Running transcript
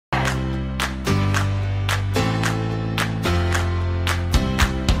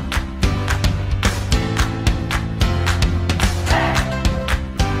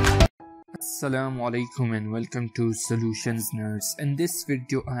Assalamu alaikum and welcome to Solutions Nerds. In this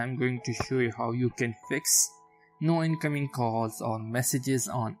video I am going to show you how you can fix no incoming calls or messages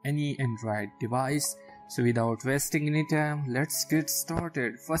on any Android device. So without wasting any time, let's get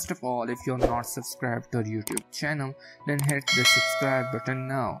started. First of all, if you're not subscribed to our YouTube channel, then hit the subscribe button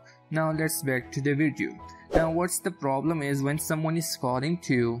now. Now let's back to the video. Now what's the problem is when someone is calling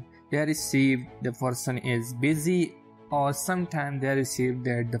to you, they receive the person is busy, or sometimes they receive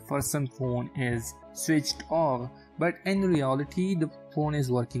that the person's phone is switched off, but in reality the phone is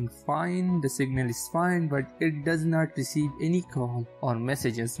working fine, the signal is fine, but it does not receive any call or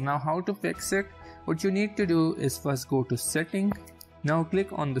messages. Now how to fix it? What you need to do is first go to setting. Now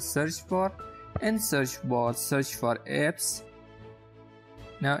click on the search bar. In search bar search for apps.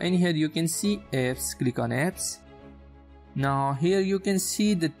 Now in here you can see apps, click on apps. Now here you can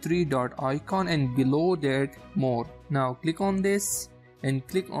see the three dot icon and below that more. Now click on this and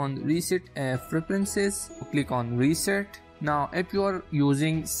click on reset app preferences. Click on reset. Now if you are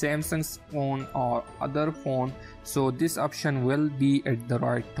using Samsung's phone or other phone, so this option will be at the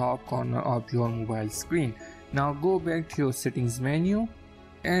right top corner of your mobile screen. Now go back to your settings menu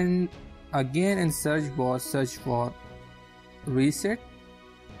and again in search bar search for reset.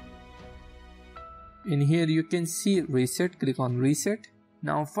 In here you can see reset, click on reset.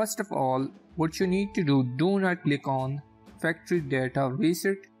 Now first of all, what you need to do not click on factory data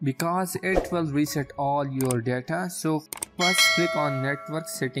reset because it will reset all your data. So first click on network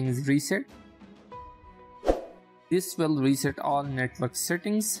settings reset. This will reset all network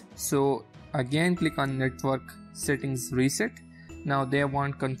settings. So again click on network settings reset. Now they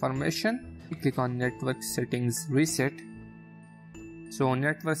want confirmation. Click on network settings reset. So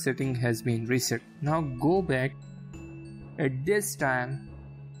network setting has been reset. Now go back. At this time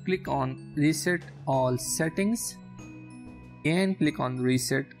click on reset all settings. Again click on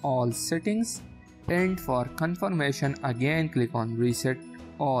reset all settings, and for confirmation again click on reset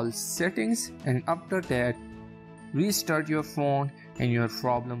all settings, and after that restart your phone and your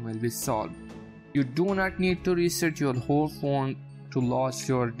problem will be solved. You do not need to reset your whole phone to lose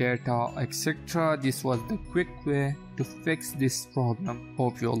your data, etc. This was the quick way to fix this problem.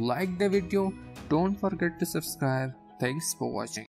 Hope you liked the video. Don't forget to subscribe. Thanks for watching.